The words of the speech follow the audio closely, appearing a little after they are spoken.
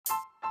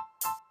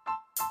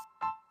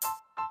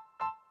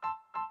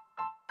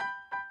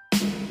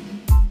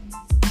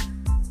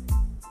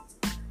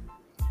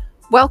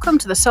Welcome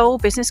to the Soul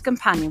Business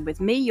Companion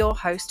with me, your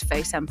host,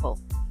 Faye Semple.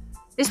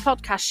 This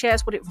podcast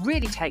shares what it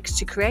really takes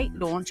to create,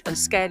 launch and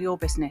scale your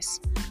business.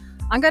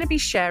 I'm going to be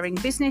sharing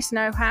business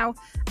know-how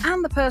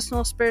and the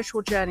personal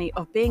spiritual journey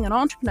of being an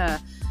entrepreneur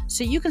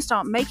so you can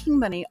start making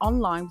money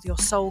online with your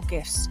soul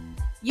gifts.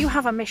 You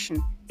have a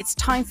mission. It's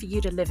time for you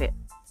to live it.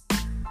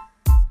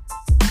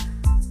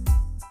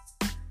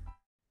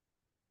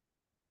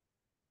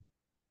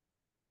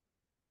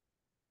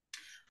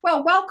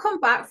 Well,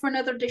 welcome back for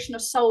another edition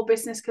of Soul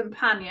Business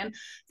Companion.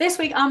 This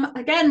week, I'm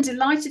again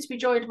delighted to be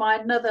joined by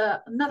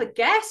another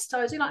guest.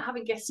 I do like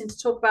having guests in to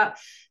talk about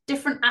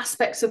different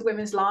aspects of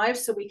women's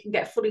lives so we can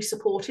get fully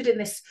supported in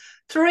this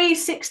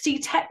 360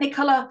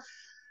 Technicolor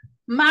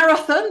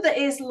marathon that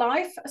is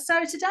life.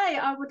 So today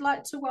I would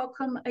like to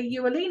welcome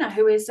Ewelina,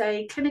 who is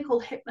a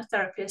clinical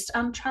hypnotherapist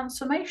and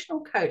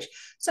transformational coach.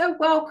 So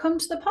welcome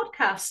to the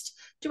podcast.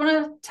 Do you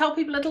want to tell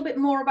people a little bit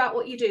more about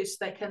what you do so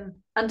they can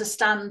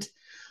understand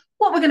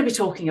what we're going to be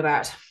talking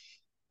about?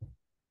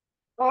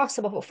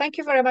 Awesome. Well, thank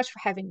you very much for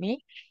having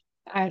me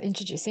and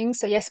introducing.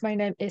 So yes, my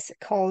name is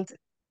my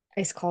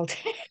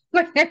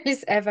name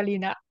is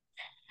Ewelina.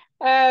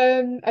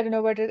 I don't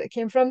know where that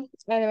came from.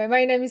 Anyway,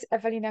 my name is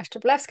Ewelina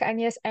Szczeblewska, and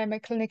yes, I'm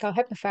a clinical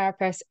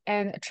hypnotherapist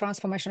and a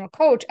transformational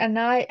coach, and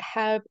I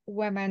help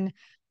women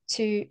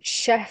to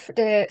shift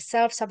the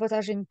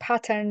self-sabotaging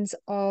patterns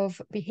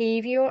of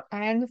behavior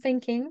and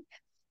thinking,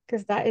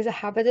 because that is a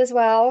habit as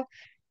well,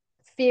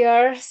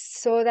 fear,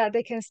 so that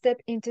they can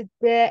step into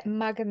their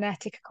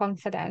magnetic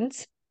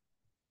confidence,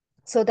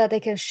 so that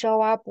they can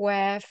show up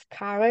with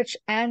courage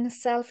and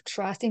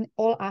self-trust in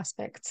all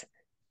aspects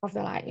of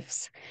their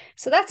lives.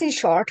 So that's in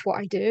short what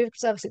I do,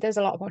 because obviously there's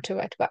a lot more to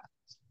it, but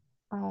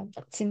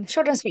it's in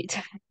short and sweet.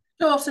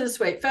 Short and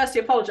sweet.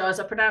 Firstly, apologise,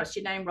 I pronounced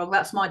your name wrong.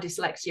 That's my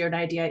dyslexia and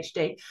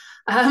ADHD.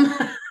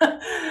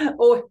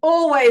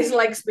 Always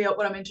legs me up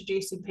when I'm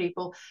introducing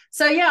people.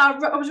 So yeah,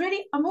 I've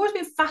always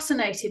been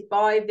fascinated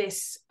by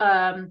this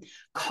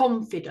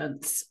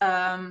confidence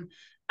and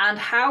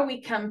how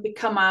we can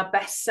become our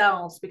best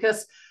selves.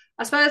 Because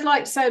I suppose,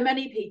 like so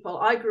many people,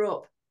 I grew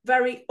up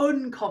very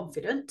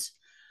unconfident,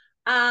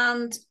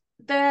 and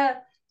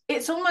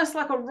it's almost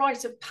like a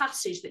rite of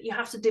passage that you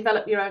have to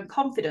develop your own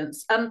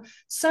confidence. And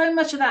so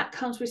much of that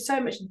comes with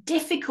so much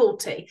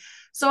difficulty.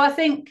 So I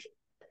think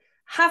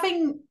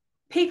having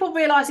people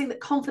realizing that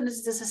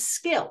confidence is a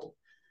skill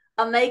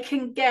and they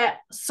can get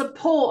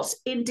support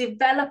in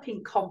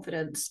developing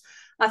confidence,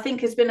 I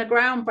think has been a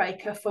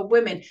groundbreaker for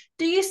women.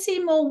 Do you see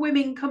more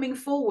women coming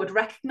forward,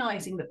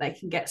 recognizing that they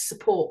can get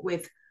support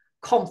with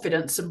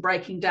confidence and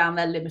breaking down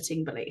their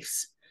limiting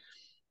beliefs?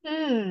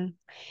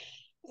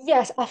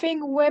 Yes, I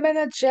think women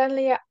are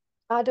generally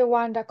are the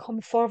one that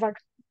come forward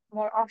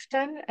more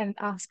often and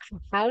ask for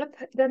help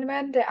than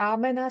men. There are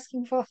men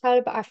asking for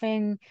help, but I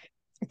think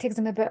it takes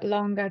them a bit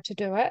longer to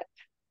do it.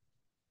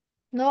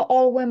 Not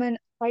all women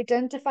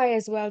identify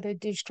as well. They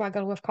do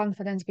struggle with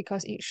confidence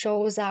because it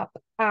shows up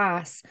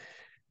as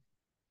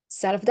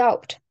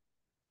self-doubt,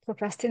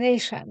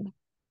 procrastination,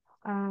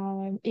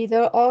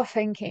 either or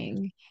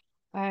thinking,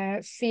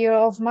 fear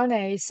of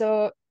money.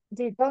 So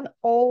they don't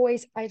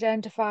always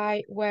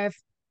identify with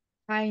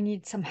I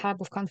need some help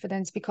with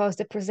confidence because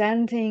the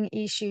presenting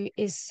issue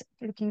is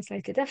looking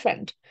slightly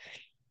different.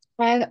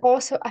 And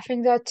also, I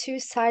think there are two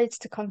sides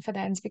to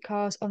confidence,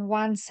 because on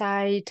one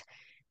side,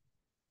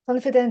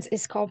 confidence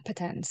is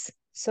competence.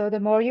 So the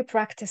more you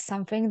practice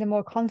something, the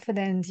more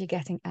confident you're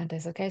getting at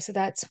it. Okay, so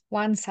that's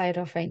one side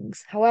of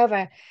things.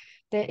 However,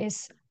 there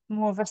is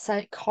more of a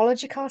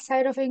psychological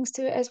side of things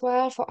too, as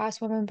well, for us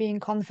women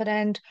being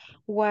confident,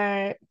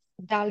 where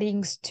that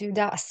links to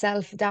that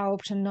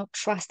self-doubt and not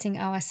trusting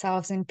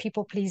ourselves and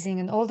people pleasing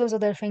and all those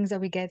other things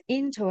that we get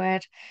into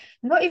it,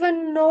 not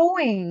even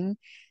knowing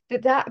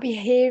that that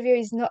behavior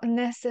is not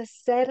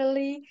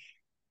necessarily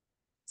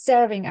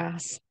serving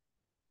us.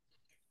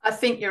 I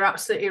think you're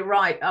absolutely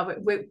right.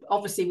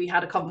 We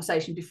had a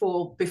conversation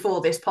before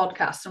this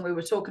podcast, and we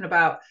were talking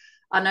about,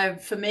 I know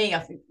for me, I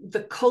think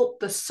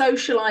the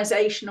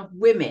socialization of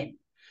women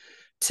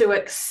to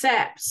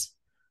accept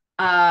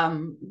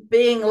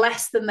being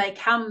less than they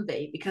can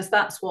be, because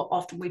that's what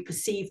often we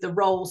perceive the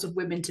roles of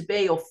women to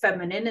be, or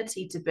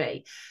femininity to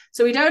be.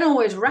 So we don't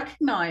always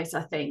recognize,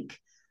 I think,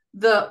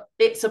 that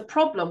it's a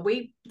problem.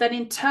 We then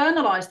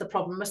internalize the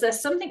problem as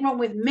there's something wrong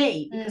with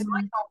me because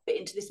I can't fit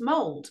into this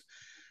mold.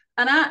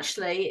 And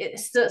actually,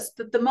 it's just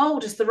that the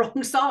mold is the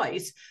wrong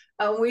size,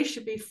 and we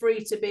should be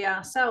free to be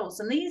ourselves.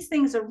 And these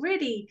things are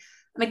really,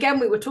 and again,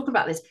 we were talking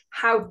about this,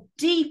 how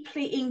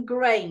deeply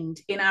ingrained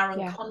in our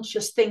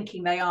unconscious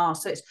thinking they are.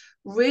 So it's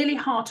really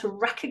hard to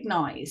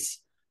recognize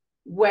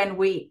when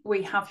we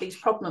have these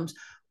problems.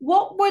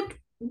 What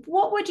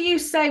would you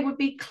say would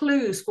be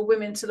clues for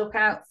women to look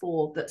out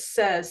for that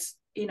says,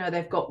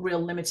 they've got real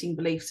limiting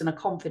beliefs and a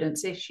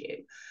confidence issue?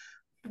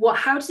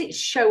 How does it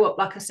show up?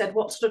 Like I said,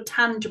 what sort of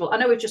tangible, I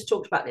know we've just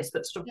talked about this,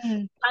 but sort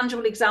of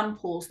tangible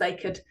examples they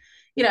could,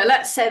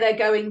 let's say they're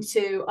going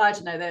to, I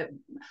don't know, they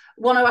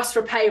want to ask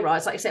for a pay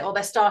rise, like you say, or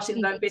they're starting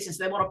their own business,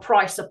 they want to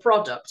price a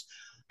product.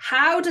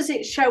 how does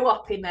it show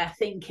up in their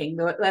thinking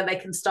where they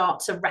can start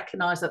to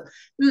recognize that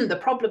the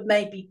problem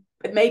may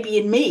be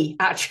in me,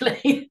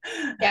 actually?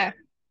 Yeah.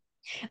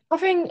 I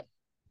think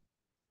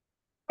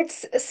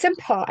it's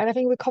simple, and I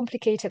think we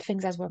complicated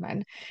things as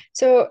women.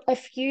 So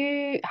if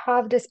you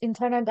have this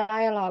internal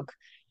dialogue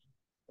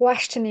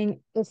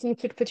questioning if you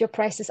could put your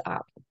prices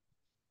up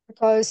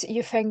because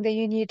you think that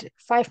you need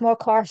 5 more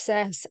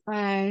courses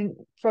and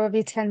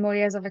probably 10 more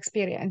years of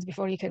experience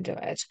before you can do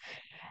it.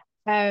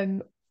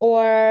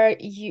 Or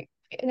you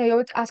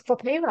would ask for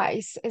pay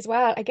rise as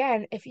well.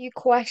 Again, if you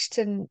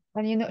question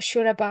and you're not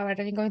sure about it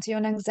and you're going to your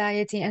own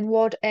anxiety and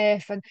what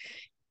if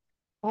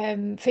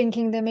and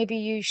thinking that maybe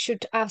you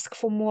should ask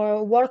for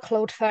more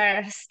workload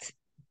first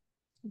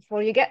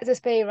before you get this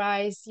pay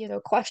rise,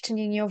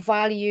 questioning your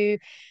value.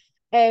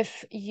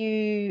 If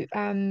you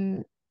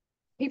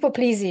people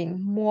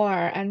pleasing more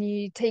and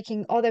you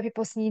taking other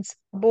people's needs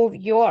above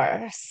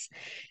yours.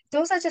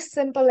 Those are just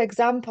simple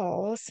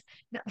examples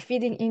that are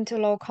feeding into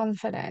low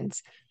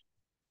confidence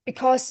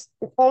because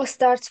it all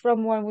starts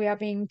from when we are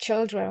being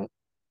children.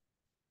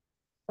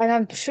 And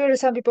I'm sure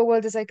some people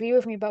will disagree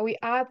with me, but we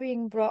are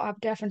being brought up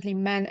differently,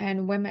 men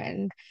and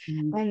women.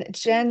 And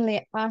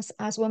generally, us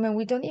as women,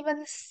 we don't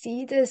even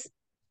see this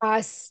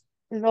as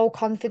low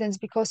confidence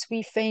because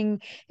we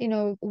think,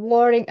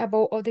 worrying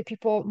about other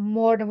people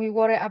more than we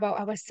worry about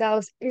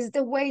ourselves is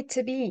the way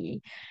to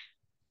be.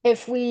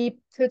 If we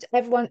put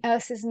everyone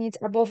else's needs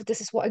above,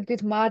 this is what a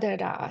good mother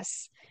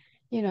does.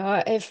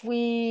 If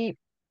we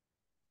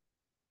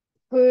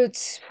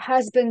put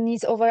husband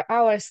needs over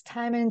ours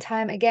time and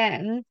time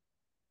again,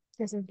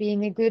 this is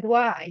being a good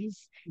wife.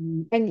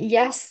 And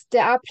yes,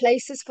 there are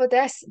places for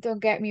this.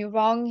 Don't get me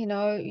wrong.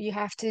 You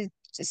have to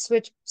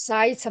switch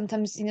sides.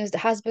 Sometimes, the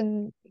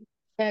husband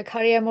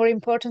career more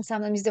important.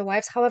 Sometimes the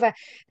wife's. However,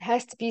 there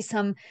has to be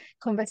some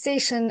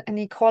conversation and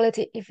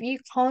equality. If you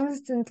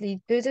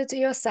constantly do that to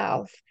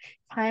yourself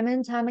time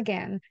and time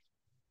again,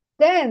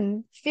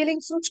 then feeling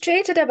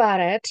frustrated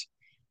about it,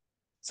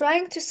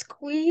 trying to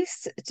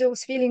squeeze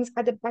those feelings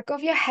at the back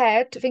of your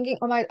head, thinking,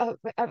 oh my,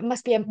 I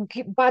must be a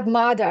bad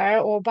mother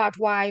or bad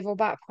wife or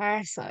bad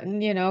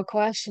person,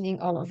 questioning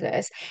all of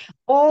this.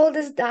 All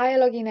this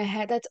dialogue in your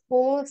head, that's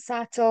all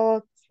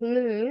subtle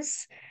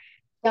clues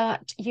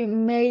that you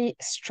may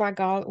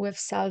struggle with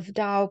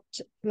self-doubt,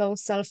 low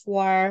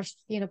self-worth,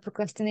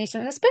 procrastination,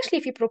 and especially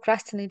if you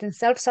procrastinate and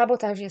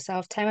self-sabotage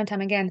yourself time and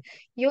time again,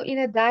 you're in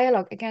a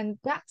dialogue. Again,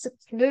 that's a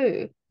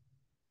clue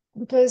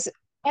because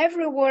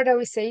every word that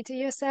we say to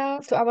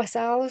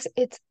ourselves,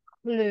 it's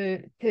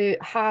clue to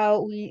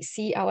how we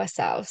see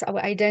ourselves, our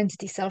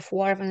identity,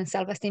 self-worth, and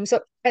self-esteem. So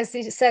as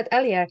you said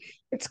earlier,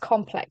 it's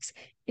complex,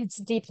 it's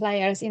deep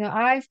layers.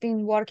 I've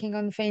been working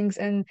on things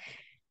and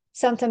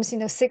sometimes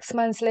 6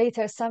 months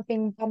later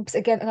something bumps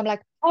again and I'm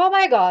like, oh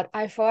my God,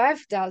 I thought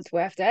I've dealt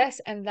with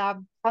this and that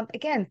bump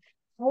again.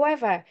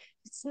 However,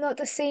 it's not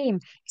the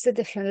same. It's a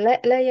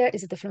different layer,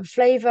 it's a different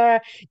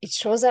flavor, it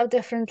shows up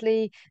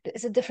differently,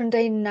 there's a different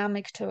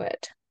dynamic to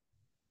it.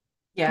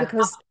 Yeah.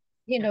 Because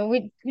we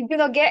do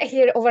not get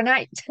here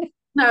overnight.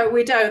 No,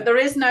 we don't. There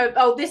is no,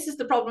 oh, this is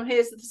the problem,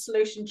 here's the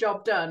solution,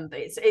 job done.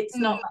 It's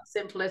not that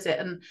simple, is it?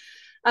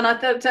 And I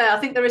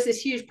think there is this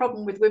huge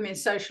problem with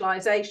women's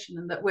socialization,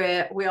 and that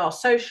we are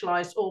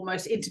socialized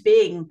almost into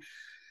being,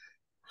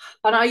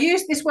 and I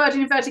use this word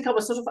in inverted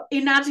commas, sort of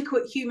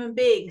inadequate human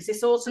beings.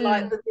 It's also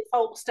like the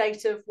default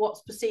state of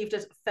what's perceived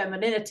as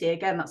femininity.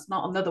 Again, that's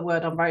not another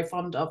word I'm very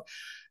fond of.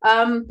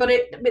 But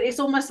it's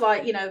almost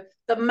like,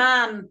 the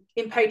man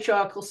in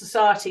patriarchal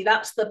society,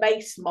 that's the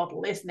base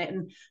model, isn't it?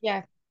 And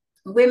yeah,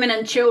 women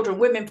and children,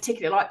 women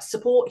particularly, like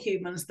support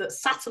humans that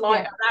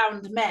satellite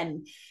around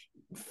men,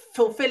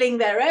 fulfilling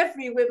their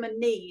every women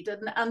need.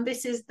 And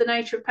this is the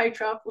nature of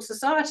patriarchal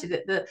society,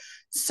 that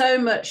so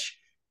much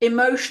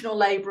emotional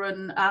labor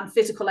and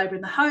physical labor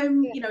in the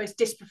home, is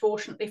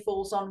disproportionately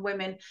falls on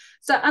women.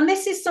 So, and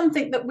this is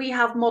something that we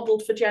have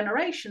modeled for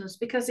generations,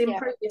 because in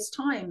previous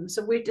times,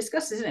 so we've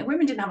discussed this, isn't it?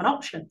 Women didn't have an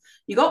option.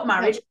 You got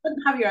married, you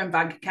couldn't have your own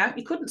bank account,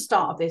 you couldn't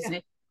start a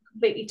business,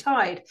 completely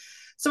tied.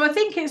 So I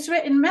think it's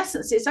in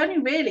essence, it's only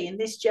really in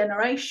this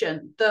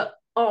generation that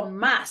en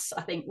masse,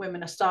 I think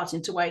women are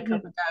starting to wake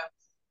up and go,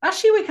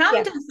 actually, we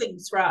can do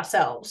things for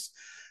ourselves.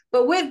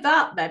 But with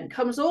that then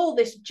comes all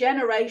this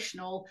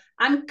generational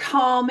and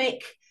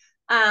karmic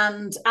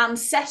and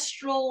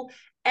ancestral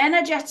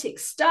energetic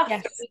stuff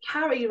that we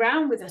carry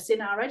around with us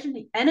in our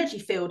energy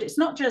field. It's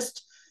not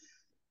just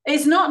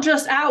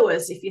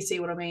ours, if you see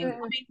what I mean. I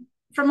mean,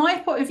 from my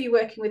point of view,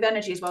 working with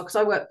energy as well, because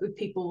I work with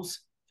people's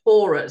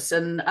auras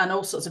and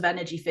all sorts of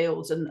energy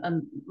fields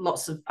and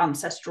lots of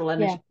ancestral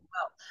energy as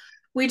well.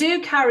 We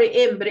do carry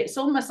it in, but it's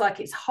almost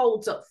like it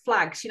holds up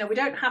flags. We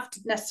don't have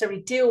to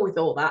necessarily deal with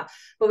all that,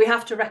 but we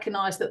have to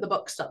recognize that the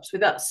buck stops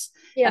with us.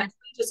 And if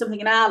we do something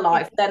in our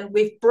life, then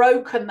we've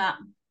broken that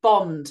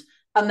bond,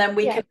 and then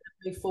we can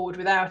move forward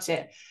without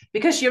it.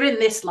 Because you're in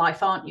this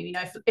life, aren't you?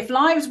 If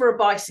lives were a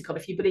bicycle,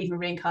 if you believe in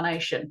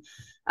reincarnation,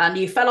 and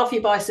you fell off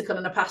your bicycle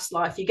in a past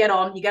life, you get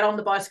on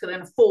the bicycle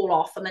and fall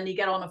off, and then you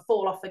get on and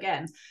fall off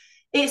again.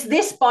 it's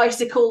this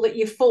bicycle that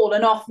you've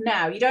fallen off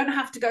now. You don't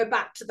have to go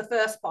back to the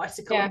first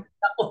bicycle and pick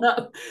that one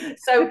up.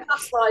 So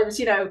past lives,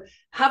 you know,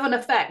 have an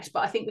effect,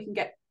 but I think we can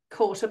get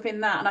caught up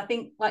in that. And I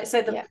think, like I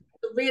said, the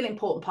really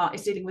important part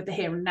is dealing with the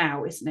here and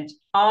now, isn't it?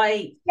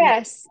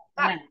 Yes.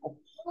 I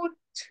would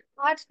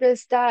add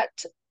this,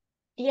 that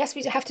yes,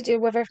 we have to deal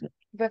with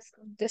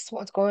this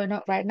what's going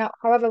on right now.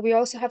 However, we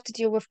also have to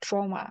deal with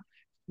trauma,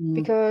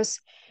 because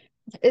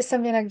it's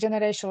something like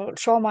generational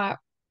trauma.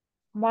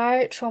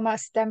 My trauma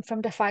stemmed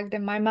from the fact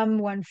that my mom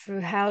went through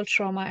health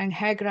trauma, and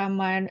her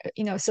grandma, and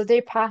you know, so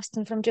they passed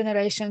on from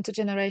generation to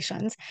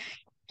generations.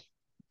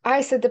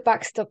 I said the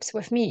buck stops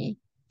with me.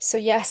 So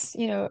yes,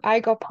 you know, I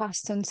got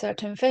passed on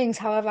certain things.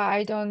 However,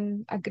 I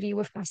don't agree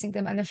with passing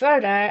them any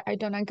further. I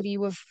don't agree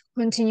with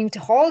continuing to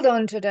hold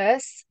on to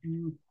this.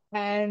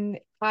 And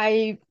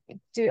I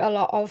do a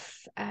lot of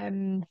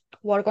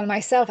work on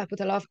myself. I put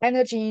a lot of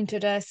energy into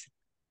this.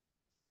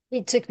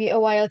 It took me a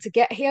while to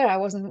get here. I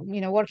wasn't,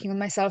 you know, working on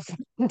myself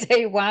from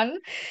day one.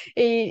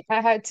 I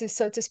had to,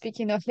 so to speak,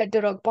 you know, hit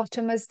the rock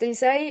bottom, as they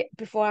say,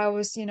 before I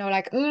was, you know,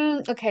 like,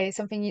 okay,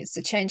 something needs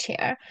to change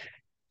here.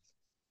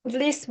 At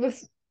least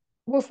with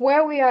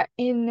where we are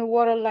in the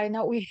world right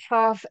now, we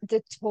have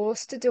the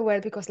tools to do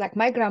it, because like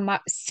my grandma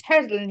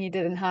certainly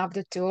didn't have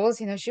the tools.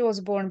 You know, she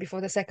was born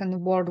before the Second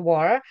World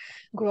War,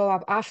 grew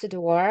up after the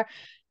war.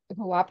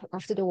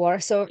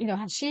 So, you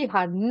know, she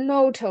had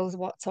no tools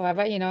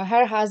whatsoever. You know,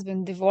 her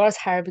husband divorced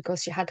her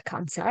because she had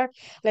cancer.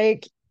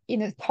 Like, you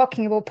know,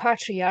 talking about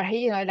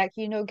patriarchy, you know, like,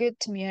 you're no good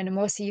to me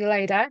anymore, see you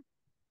later.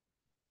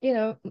 You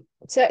know,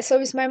 so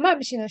it's my mum,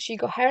 you know, she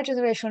got her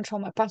generational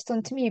trauma passed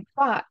on to me,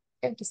 but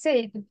like you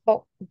say, the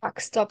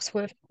buck stops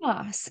with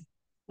us.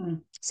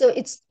 So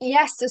it's,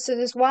 yes, so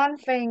there's one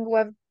thing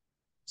with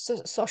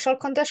social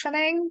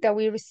conditioning that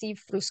we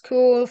receive through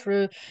school,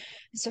 through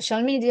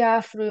social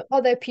media, through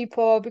other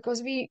people,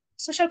 because we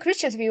social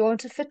creatures, we want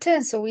to fit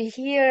in. So we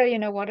hear, you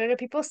know, what other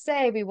people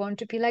say, we want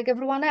to be like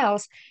everyone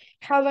else.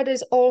 However,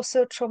 there's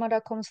also trauma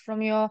that comes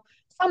from your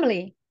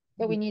family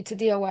that we need to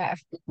deal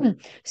with.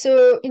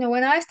 So, you know,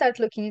 when I start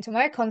looking into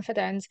my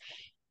confidence,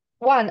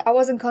 one, I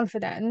wasn't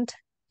confident.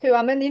 Two,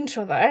 I'm an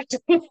introvert.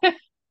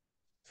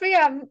 Three,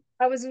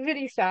 I was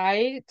really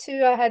shy.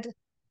 Two, I had,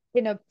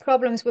 you know,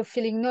 problems with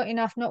feeling not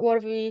enough, not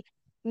worthy,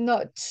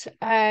 not,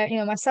 you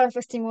know, my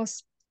self-esteem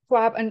was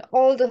crap, and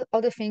all the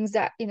other things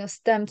that, you know,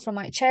 stemmed from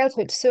my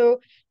childhood.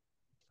 So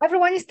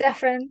everyone is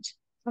different,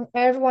 and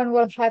everyone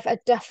will have a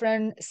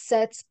different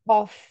set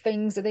of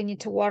things that they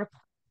need to work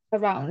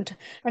around.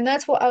 And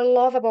that's what I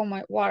love about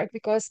my work,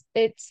 because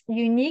it's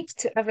unique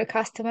to every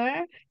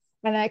customer,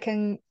 and I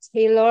can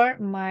tailor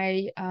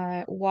my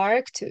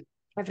work to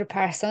every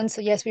person. So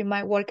yes, we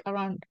might work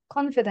around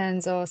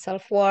confidence or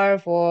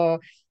self-worth or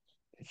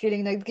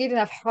feeling not good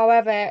enough.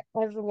 However,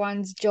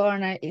 everyone's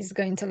journey is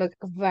going to look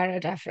very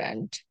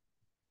different.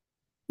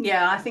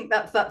 Yeah, I think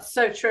that's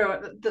so true.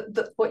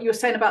 What you were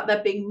saying about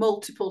there being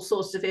multiple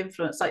sources of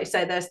influence, like you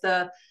say, there's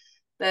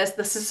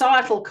the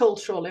societal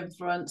cultural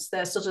influence,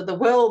 there's sort of the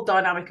world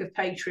dynamic of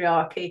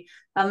patriarchy,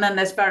 and then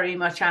there's very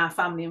much our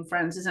family and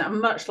friends, isn't it? And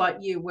much like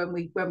you, when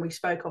we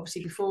spoke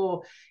obviously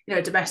before, you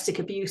know, domestic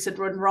abuse had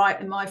run right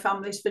in my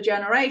families for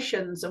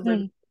generations, and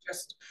women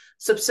just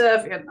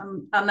subservient.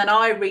 And then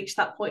I reached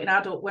that point in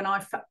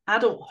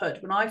adulthood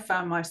when I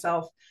found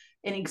myself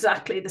in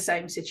exactly the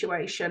same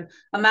situation.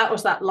 And that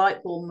was that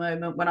light bulb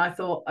moment when I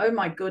thought, oh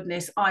my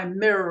goodness, I'm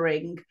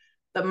mirroring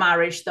the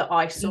marriage that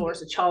I saw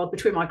as a child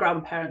between my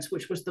grandparents,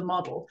 which was the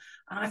model.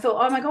 And I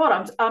thought, oh my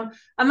God,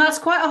 and that's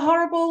quite a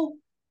horrible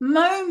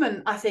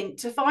moment, I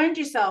think, to find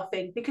yourself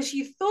in, because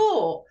you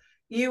thought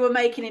you were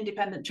making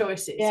independent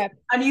choices,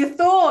 and you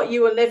thought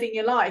you were living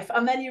your life.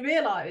 And then you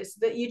realize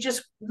that you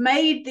just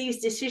made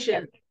these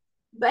decisions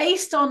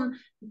based on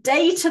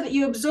data that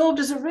you absorbed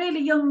as a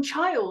really young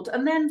child.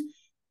 And then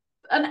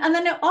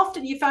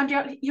often you found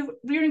out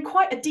you're in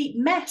quite a deep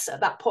mess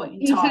at that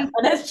point in time.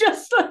 And it's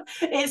just,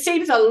 it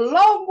seems a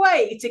long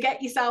way to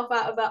get yourself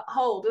out of that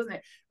hole, doesn't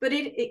it? But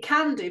it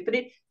can do, but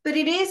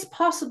it is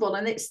possible.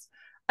 And it's,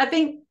 I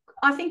think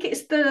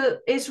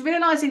it's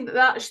realizing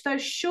that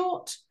those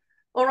short,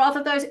 or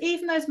rather those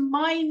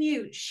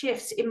minute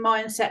shifts in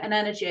mindset and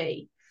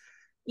energy,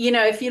 you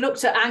know, if you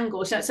looked at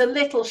angles, you know, it's a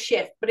little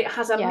shift, but it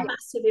has a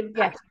massive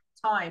impact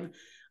on time.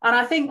 And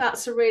I think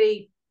that's a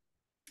really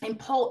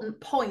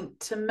important point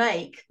to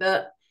make,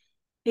 that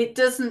it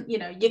doesn't, you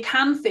know, you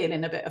can feel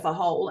in a bit of a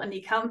hole, and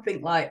you can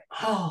think like,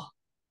 oh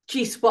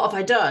geez, what have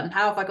I done,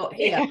 how have I got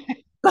here?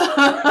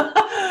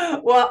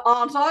 Well,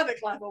 aren't I the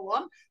clever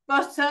one?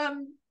 But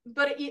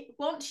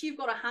once you've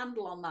got a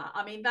handle on that,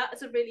 I mean, that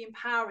is a really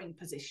empowering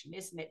position,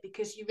 isn't it?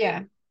 Because you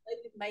really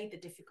you've made the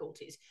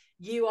difficulties,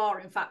 you are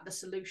in fact the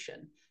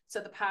solution, so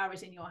the power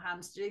is in your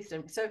hands to do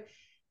something. So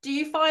do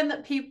you find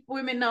that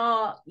women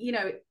are, you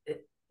know,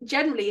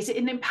 generally, is it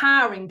an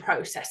empowering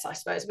process, I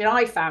suppose? I mean,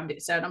 I found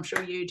it so, and I'm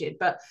sure you did,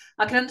 but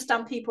I can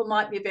understand people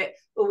might be a bit,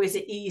 oh, is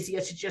it easier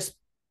to just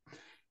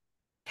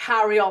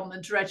carry on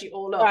than dredge it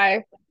all up?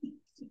 Right.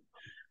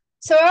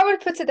 So I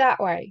would put it that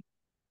way.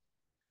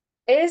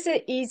 is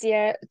it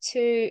easier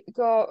to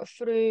go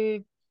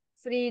through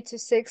 3 to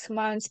 6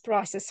 months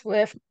process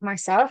with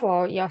myself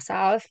or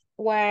yourself,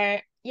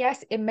 where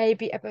yes, it may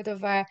be a bit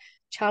of a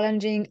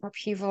challenging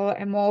upheaval,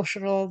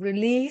 emotional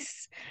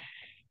release,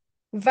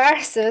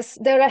 versus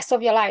the rest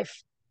of your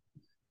life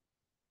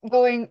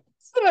going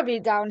probably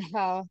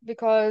downhill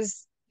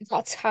because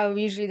that's how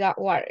usually that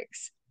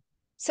works.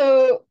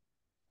 So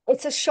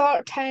it's a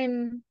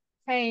short-term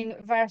pain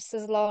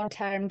versus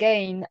long-term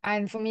gain.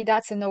 And for me,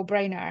 that's a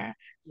no-brainer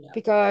Yeah.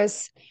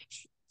 because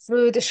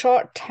through the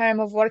short term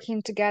of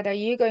working together,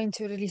 you're going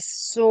to release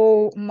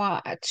so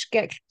much,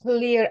 get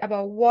clear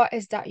about what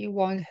is that you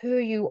want, who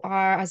you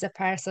are as a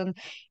person,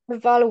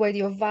 evaluate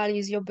your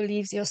values, your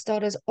beliefs, your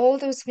stories, all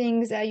those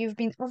things that you've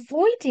been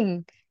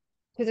avoiding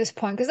to this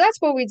point. Because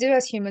that's what we do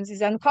as humans.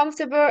 It's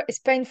uncomfortable, it's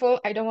painful,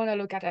 I don't want to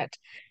look at it.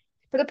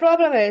 But the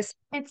problem is,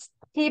 it's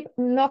keep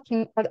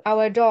knocking at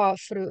our door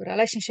through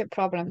relationship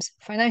problems,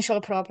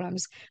 financial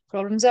problems,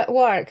 problems at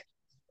work.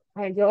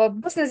 Your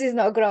business is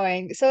not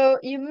growing. So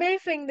you may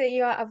think that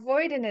you are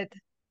avoiding it.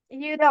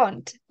 You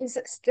don't. It's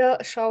still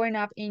showing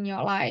up in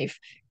your life.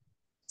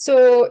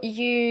 So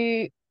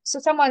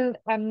someone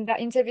that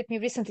interviewed me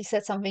recently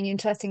said something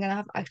interesting, and I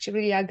have actually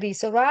really agree.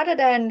 So rather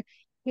than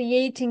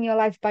creating your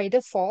life by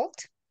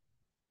default,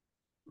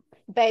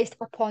 based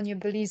upon your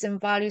beliefs and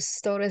values,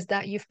 stories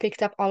that you've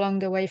picked up along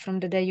the way from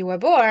the day you were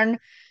born,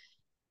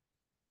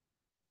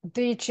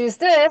 do you choose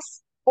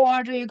this, or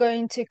are you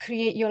going to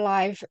create your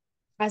life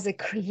as a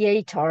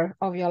creator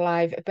of your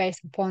life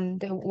based upon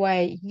the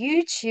way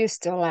you choose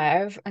to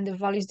live and the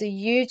values that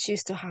you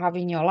choose to have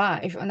in your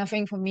life? And I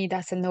think for me,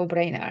 that's a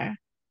no-brainer.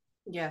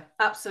 Yeah,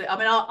 absolutely. I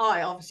mean,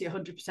 I obviously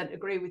 100%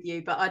 agree with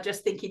you, but I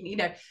just thinking,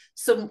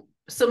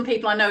 some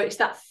people I know, it's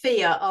that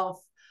fear of,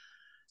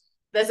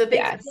 there's a big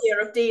Yes. fear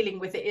of dealing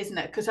with it, isn't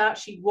it? Because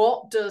actually,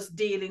 what does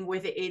dealing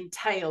with it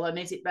entail? And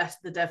is it best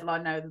the devil I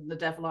know than the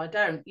devil I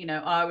don't?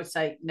 I would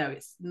say, no,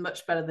 it's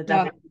much better the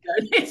devil No. you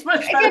don't. It's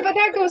much Yeah, better. but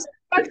that goes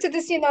back to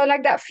this,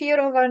 like that fear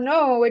of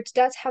unknown, which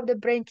that's how the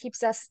brain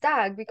keeps us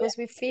stuck because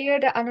we fear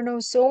the unknown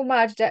so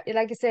much that,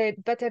 like I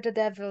said, better the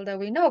devil that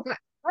we know, but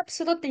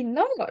absolutely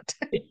not.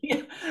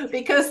 Yeah,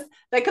 because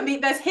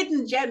there's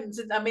hidden gems.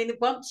 And I mean,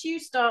 once you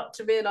start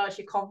to realize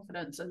your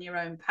confidence and your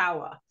own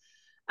power,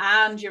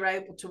 and you're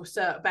able to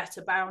assert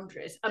better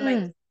boundaries and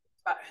make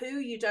about who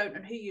you don't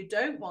and who you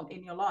don't want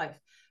in your life,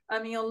 I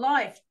mean, your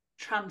life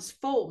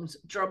transforms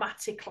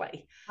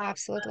dramatically.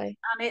 Absolutely.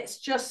 And it's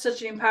just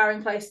such an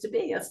empowering place to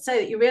be. As I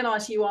say, that you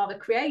realize you are the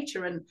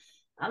creator, and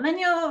then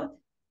you're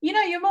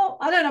more,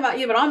 I don't know about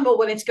you, but I'm more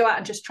willing to go out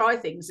and just try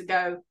things and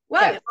go,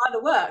 well, Yeah. it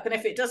either work, and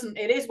if it doesn't,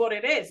 it is what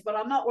it is. But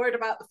I'm not worried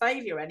about the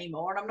failure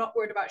anymore, and I'm not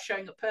worried about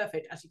showing up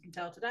perfect, as you can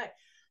tell today.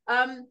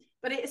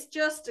 But it's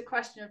just a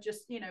question of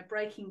just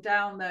breaking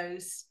down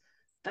those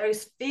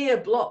fear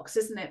blocks,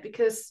 isn't it?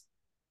 Because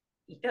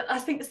I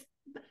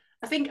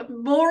think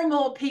more and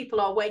more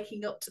people are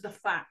waking up to the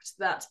fact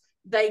that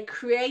they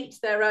create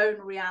their own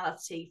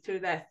reality through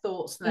their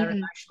thoughts and their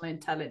emotional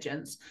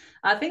intelligence.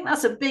 I think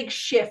that's a big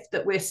shift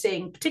that we're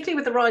seeing, particularly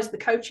with the rise of the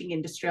coaching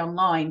industry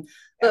online,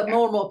 that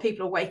more and more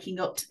people are waking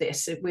up to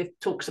this. We've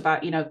talks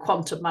about,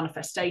 quantum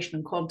manifestation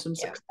and quantum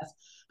success.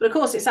 But of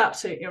course, it's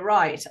absolutely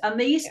right. And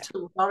these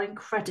tools are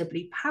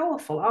incredibly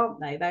powerful, aren't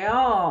they? They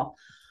are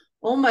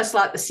almost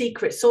like the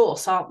secret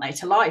sauce, aren't they,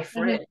 to life,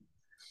 really?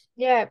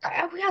 Yeah,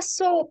 we are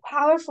so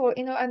powerful,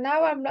 and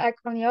now I'm like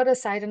on the other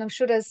side, and I'm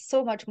sure there's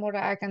so much more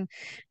that I can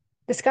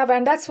discover.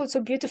 And that's what's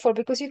so beautiful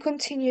because you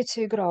continue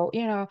to grow.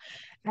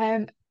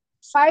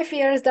 5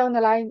 years down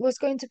the line, what's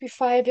going to be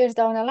 5 years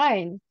down the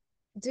line?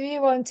 Do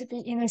you want to be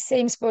in the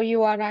same spot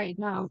you are right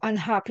now,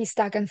 unhappy,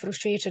 stuck, and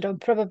frustrated, or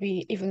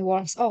probably even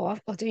worse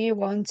off? Or do you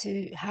want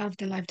to have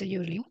the life that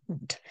you really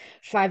want?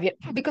 5 years,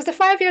 because the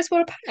 5 years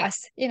will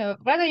pass,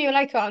 whether you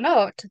like it or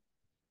not.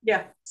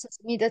 Yeah. So to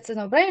me, that's a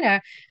no-brainer.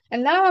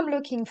 And now I'm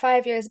looking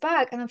 5 years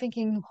back and I'm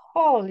thinking,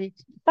 holy,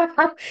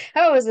 that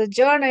was a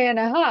journey and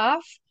a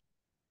half,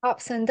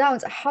 ups and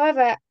downs.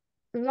 However,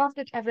 loved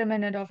it every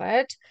minute of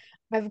it.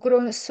 I've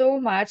grown so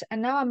much.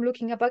 And now I'm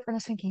looking back and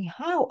I'm thinking,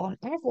 how on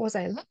earth was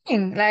I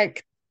living?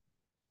 Like,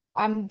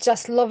 I'm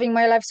just loving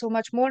my life so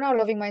much more now,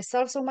 loving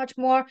myself so much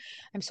more.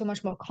 I'm so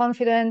much more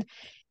confident.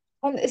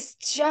 And it's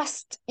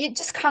just, you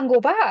just can't go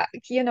back.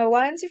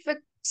 Once you've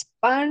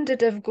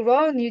expanded, have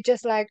grown, you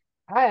just like,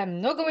 I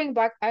am not going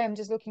back. I am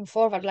just looking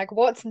forward. Like,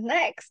 what's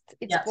next?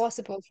 It's Yeah.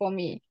 possible for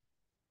me.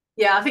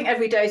 Yeah, I think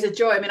every day is a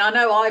joy. I mean, I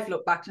know I've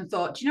looked back and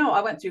thought,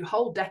 I went through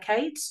whole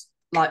decades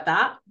like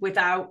that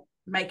without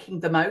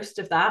making the most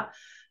of that.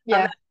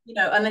 And Yeah.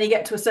 then, and then you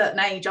get to a certain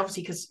age,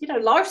 obviously, because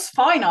life's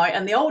finite,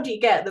 and the older you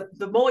get,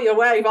 the more you're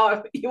aware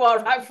you are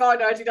of how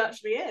finite it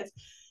actually is.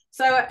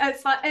 So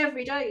it's like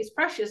every day is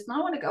precious, and I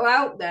want to go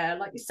out there,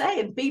 like you say,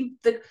 and be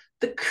the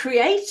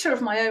creator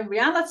of my own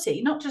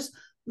reality, not just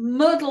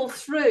muddle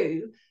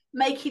through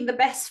making the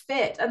best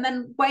fit, and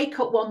then wake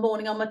up one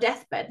morning on my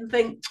deathbed and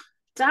think,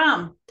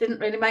 damn, didn't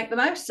really make the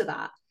most of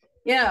that.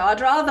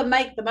 I'd rather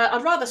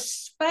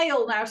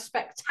fail now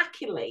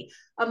spectacularly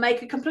and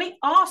make a complete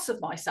arse of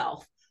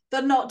myself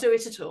than not do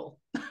it at all.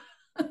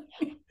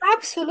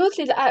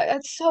 Absolutely. I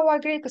so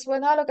agree, because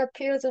when I look at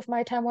periods of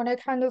my time when I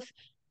kind of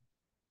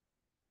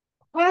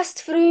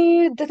passed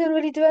through, didn't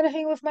really do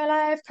anything with my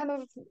life, kind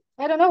of,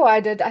 I don't know what I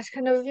did. I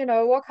kind of,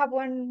 woke up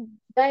one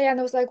day and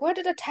I was like, where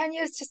did the 10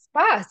 years just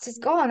pass?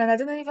 Just gone, and I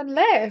didn't even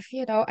live.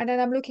 And then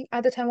I'm looking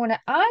at the time when I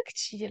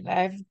actually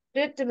lived,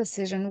 did the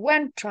decision,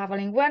 went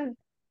traveling, went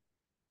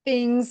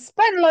things,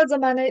 spent loads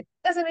of money. It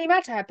doesn't really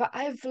matter, but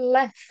I've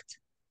left.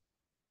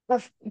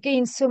 I've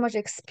gained so much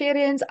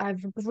experience,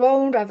 I've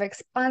grown, I've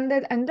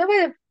expanded, and that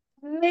was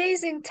an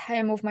amazing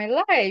time of my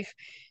life.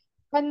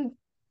 And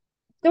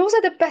those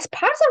are the best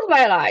parts of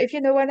my life,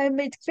 when I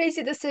made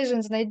crazy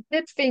decisions and I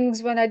did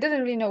things when I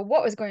didn't really know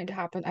what was going to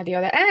happen at the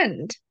other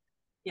end.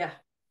 Yeah,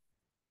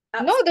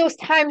 Not absolutely. those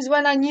times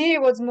when I knew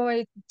what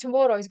my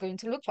tomorrow is going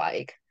to look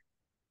like.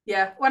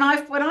 Yeah, when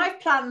I've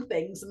planned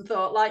things and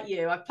thought like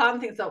you, I've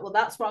planned things, thought, well,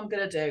 that's what I'm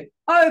going to do.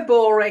 Oh,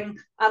 boring,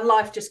 and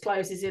life just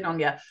closes in on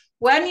you.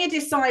 When you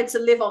decide to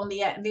live on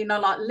the end,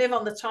 like live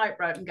on the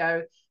tightrope and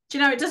go, do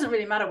you know, it doesn't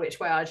really matter which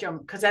way I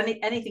jump, because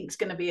anything's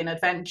going to be an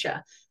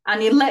adventure,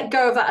 and you let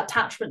go of that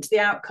attachment to the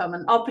outcome,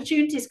 and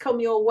opportunities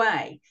come your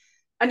way,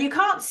 and you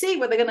can't see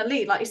where they're going to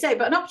lead, like you say,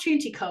 but an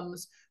opportunity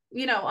comes.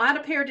 I had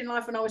a period in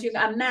life when I was younger,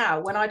 and now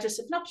when I just,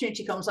 if an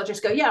opportunity comes, I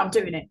just go, yeah, I'm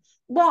doing it.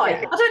 Why?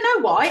 Yeah. I don't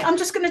know why. I'm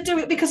just going to do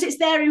it because it's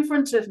there in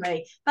front of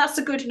me. That's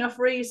a good enough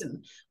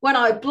reason. When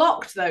I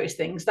blocked those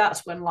things,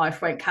 that's when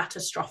life went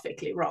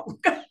catastrophically wrong.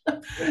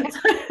 Yeah.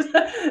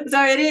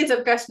 So it is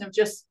a question of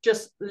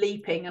just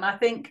leaping. And I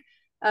think,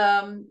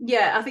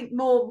 I think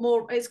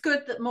more. It's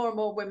good that more and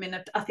more women,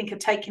 I think, are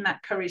taking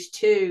that courage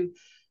to,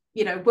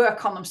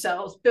 work on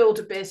themselves, build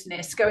a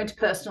business, go into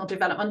personal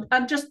development,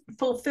 and just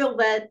fulfill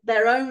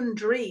their own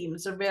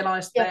dreams and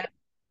realize Yeah. they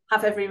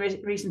have every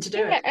reason to do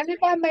Yeah, it. and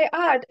if I may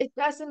add, it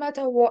doesn't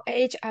matter what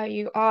age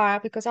you are,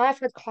 because I've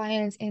had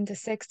clients in the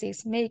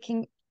 60s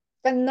making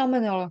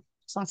phenomenal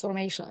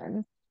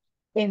transformation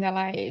in their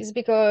lives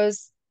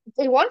because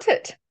they want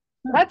it.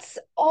 Hmm. That's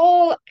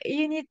all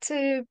you need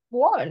to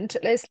want.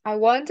 Is I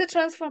want a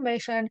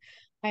transformation.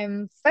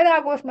 I'm fed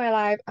up with my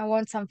life. I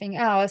want something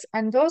else.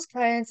 And those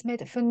clients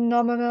made a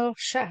phenomenal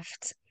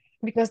shift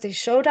because they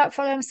showed up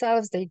for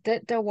themselves, they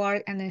did their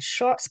work, and in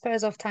short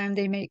spares of time,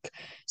 they make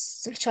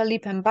such a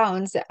leap and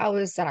bounds that I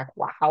was like,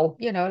 wow,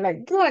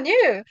 like good on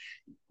you.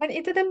 And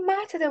it didn't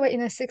matter they were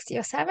in a 60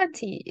 or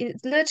 70.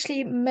 It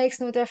literally makes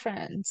no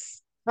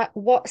difference at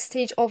what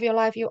stage of your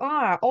life you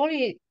are. All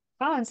it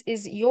counts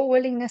is your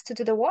willingness to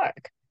do the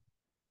work.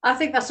 I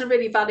think that's a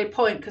really valid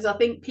point, because I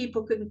think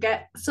people can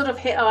get sort of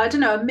hit, I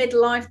don't know, a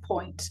midlife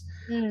point.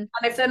 Mm. And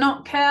if they're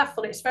not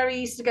careful, it's very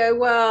easy to go,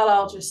 well,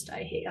 I'll just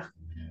stay here.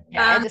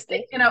 Yeah, I And, just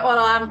did. well,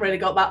 I haven't really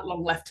got that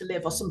long left to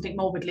live, or something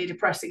morbidly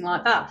depressing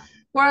like that.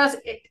 Whereas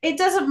it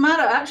doesn't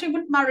matter. Actually, it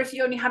wouldn't matter if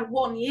you only had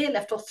 1 year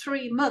left or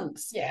 3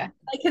 months. Yeah.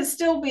 They can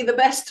still be the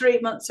best 3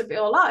 months of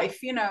your life,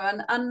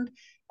 and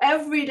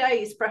every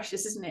day is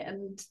precious, isn't it?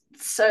 And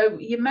so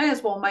you may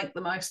as well make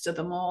the most of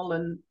them all,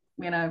 and,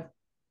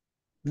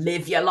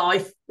 live your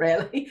life,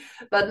 really,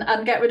 but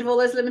and get rid of all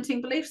those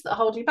limiting beliefs that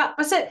hold you back.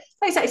 But like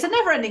I say, it's a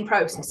never-ending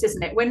process,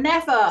 isn't it? We're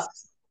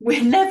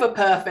never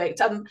perfect,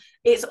 and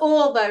it's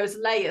all those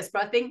layers.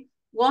 But I think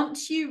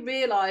once you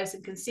realize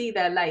and can see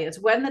their layers,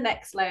 when the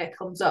next layer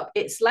comes up,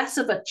 it's less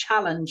of a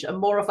challenge and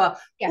more of a,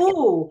 Yeah.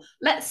 oh,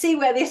 let's see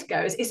where this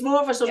goes. It's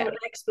more of a sort Yeah. of an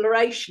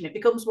exploration. It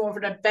becomes more of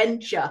an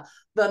adventure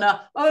than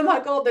a, oh my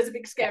god, there's a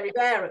big Yeah. scary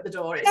bear at the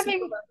door. I It's more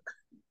think of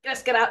a,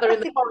 let's get out there in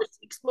that's the a, forest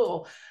and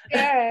explore.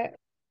 yeah,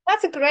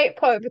 that's a great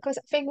point, because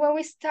I think when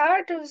we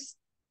start those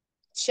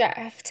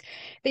shifts,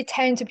 they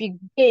tend to be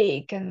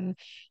big and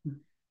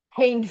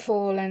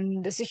painful,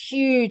 and there's a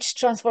huge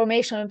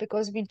transformation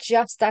because we're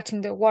just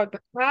starting the work.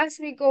 But as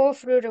we go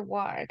through the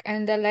work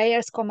and the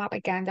layers come up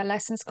again, the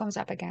lessons comes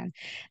up again,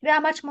 they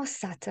are much more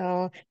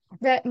subtle,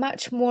 they're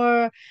much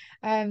more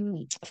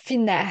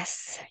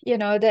finesse.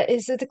 There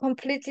is a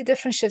completely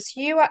different shifts.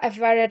 You are a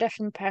very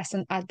different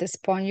person at this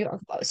point.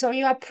 So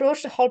you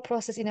approach the whole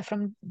process in a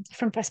from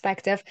different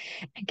perspective.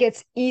 It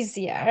gets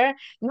easier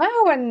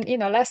now when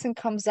lesson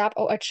comes up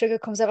or a trigger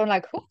comes up. I'm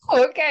like,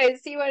 oh, okay,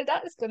 see where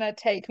that's gonna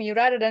take me,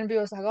 rather than be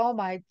like, oh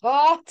my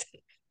God,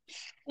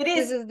 It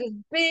this is. is this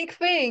big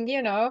thing.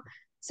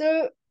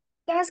 So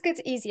that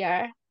gets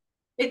easier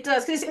It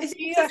does, because because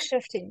you are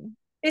shifting.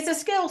 it's a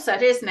skill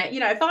set, isn't it?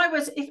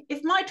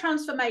 If my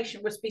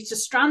transformation was to be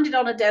stranded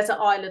on a desert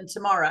island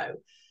tomorrow,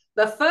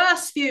 the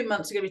first few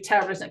months are going to be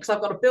terrible, isn't it? Because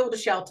I've got to build a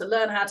shelter,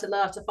 learn how to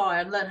light a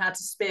fire, and learn how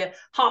to spear,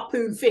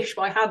 harpoon fish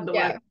by hand or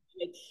whatever.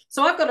 Yeah,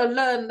 So I've got to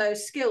learn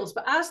those skills.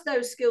 But as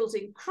those skills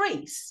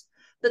increase,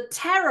 the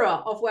terror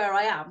of where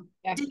I am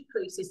yeah,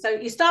 decreases. So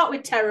you start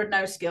with terror and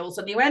no skills,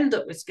 and you end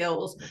up with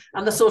skills,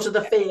 and the sort of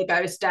the fear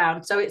goes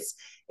down. So it's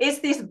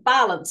this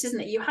balance, isn't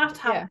it? You have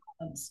to have yeah,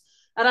 balance.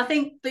 And I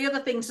think the other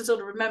thing to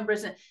sort of remember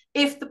is that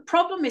if the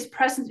problem is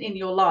present in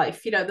your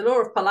life, the law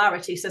of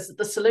polarity says that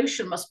the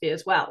solution must be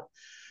as well.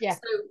 yeah,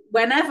 So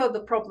whenever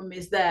the problem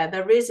is there,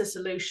 there is a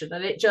solution,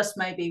 and it just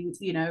may be,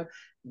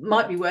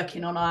 might be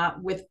working on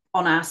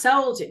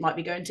ourselves. It might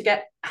be going to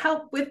get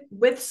help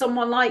with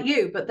someone like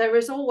you, but there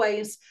is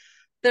always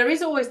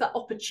that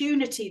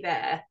opportunity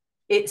there.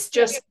 It's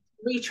just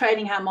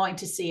retraining our mind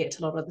to see it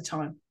a lot of the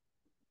time.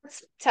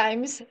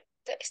 Sometimes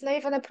it's not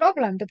even a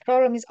problem. The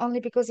problem is only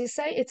because you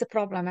say it's a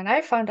problem. And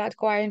I found that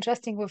quite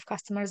interesting with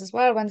customers as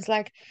well, when it's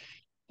like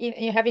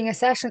you're having a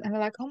session and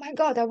they're like, oh my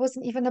God, that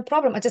wasn't even a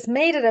problem. I just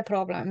made it a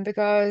problem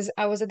because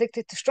I was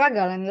addicted to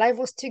struggle and life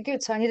was too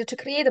good. So I needed to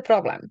create a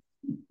problem.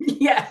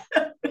 Yeah.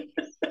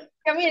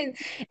 I mean,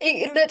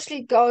 it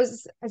literally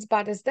goes as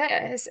bad as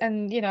this.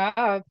 And,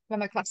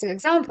 from a classic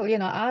example,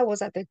 I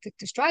was addicted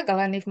to struggle.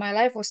 And if my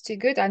life was too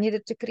good, I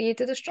needed to create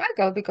the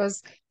struggle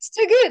because it's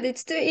too good.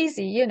 It's too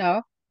easy,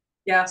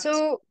 Yeah.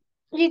 So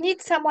you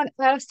need someone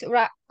else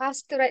to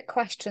ask the right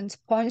questions,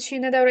 point you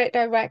in the right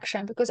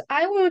direction, because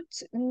I would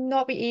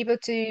not be able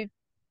to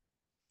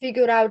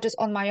figure out just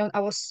on my own.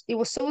 It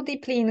was so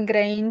deeply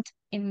ingrained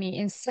in me,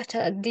 in such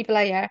a deep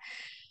layer.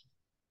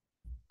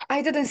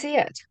 I didn't see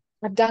it.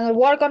 I've done a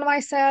work on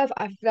myself,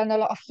 I've done a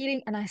lot of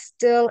healing, and I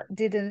still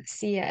didn't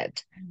see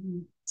it.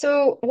 Mm-hmm.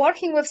 So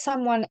working with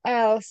someone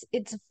else,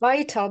 it's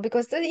vital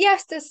because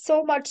yes, there's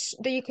so much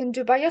that you can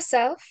do by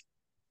yourself.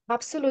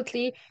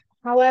 Absolutely.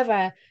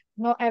 However,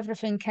 not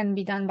everything can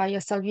be done by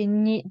yourself. You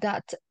need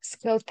that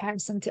skilled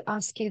person to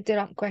ask you the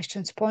right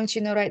questions, point you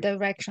in the right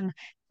direction,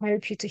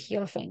 help you to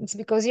heal things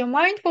because your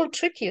mind will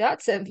trick you.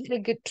 That's a really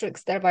good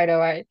tricks there, by the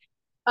way.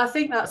 I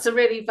think that's a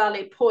really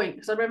valid point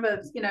because I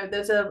remember,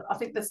 I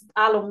think there's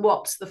Alan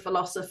Watts, the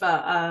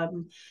philosopher.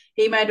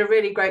 He made a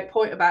really great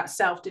point about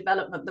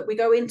self-development, that we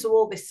go into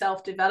all this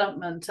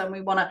self-development and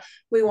we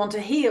want to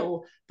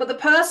heal, but the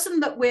person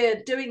that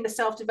we're doing the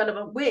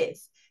self-development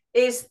with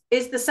is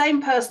the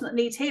same person that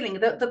needs healing.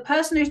 The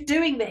person who's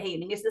doing the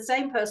healing is the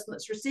same person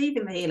that's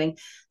receiving the healing.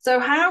 So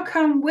how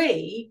can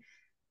we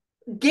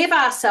give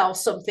ourselves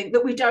something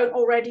that we don't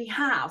already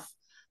have?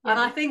 And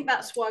I think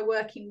that's why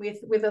working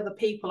with other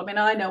people, I mean,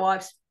 I know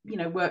I've,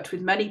 worked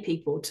with many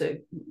people to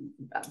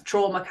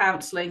trauma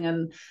counselling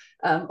and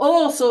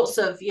all sorts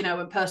of,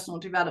 and personal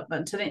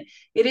development. And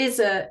it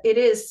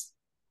is,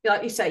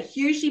 like you say,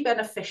 hugely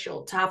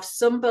beneficial to have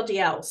somebody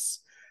else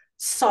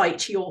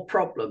cite your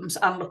problems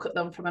and look at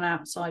them from an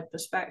outside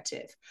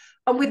perspective.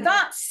 And with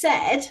that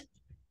said,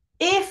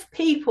 if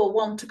people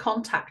want to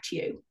contact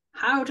you,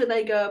 how do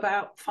they go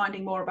about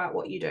finding more about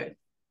what you do?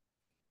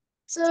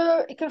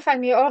 So you can find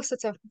me all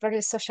sorts of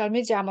various social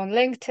media. I'm on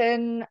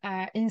LinkedIn,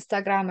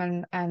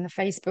 Instagram, and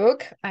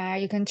Facebook.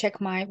 You can check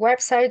my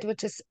website,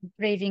 which is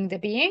Braving the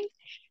Being.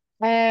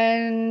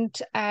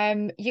 And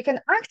you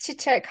can actually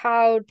check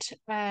out,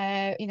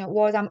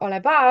 what I'm all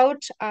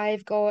about.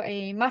 I've got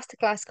a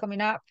masterclass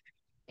coming up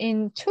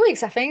in 2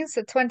 weeks, I think.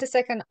 So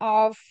 22nd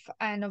of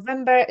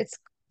November. It's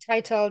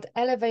titled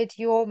Elevate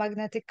Your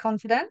Magnetic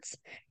Confidence.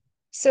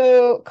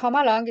 So come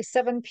along, it's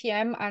 7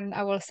 p.m. and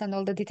I will send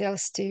all the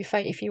details to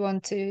Faye if you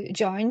want to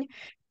join.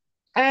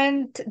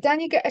 And then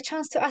you get a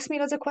chance to ask me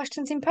lots of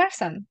questions in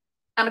person.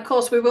 And of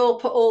course, we will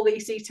put all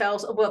these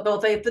details, well,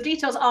 the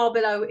details are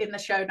below in the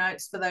show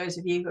notes for those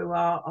of you who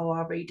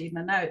are reading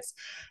the notes.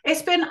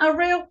 It's been a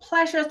real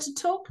pleasure to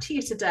talk to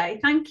you today.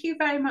 Thank you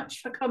very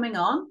much for coming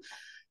on.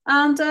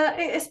 And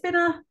it's been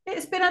a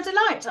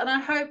delight. And I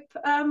hope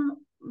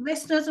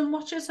listeners and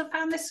watchers have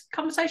found this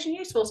conversation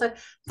useful. So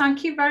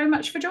thank you very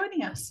much for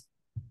joining us.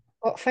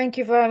 Well, thank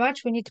you very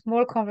much. We need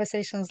more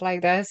conversations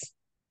like this.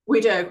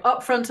 We do.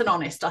 Upfront and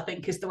honest, I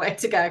think, is the way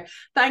to go.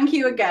 Thank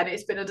you again.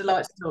 It's been a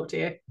delight to talk to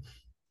you.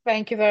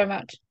 Thank you very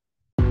much.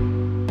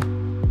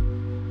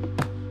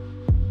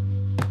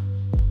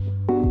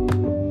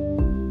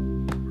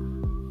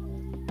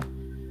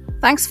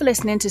 Thanks for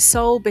listening to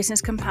Soul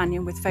Business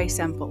Companion with Faye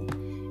Semple.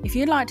 If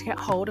you'd like to get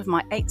hold of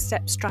my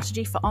 8-step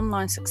strategy for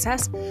online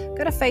success, go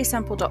to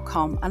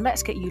fayesemple.com and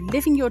let's get you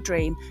living your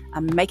dream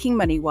and making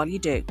money while you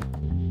do.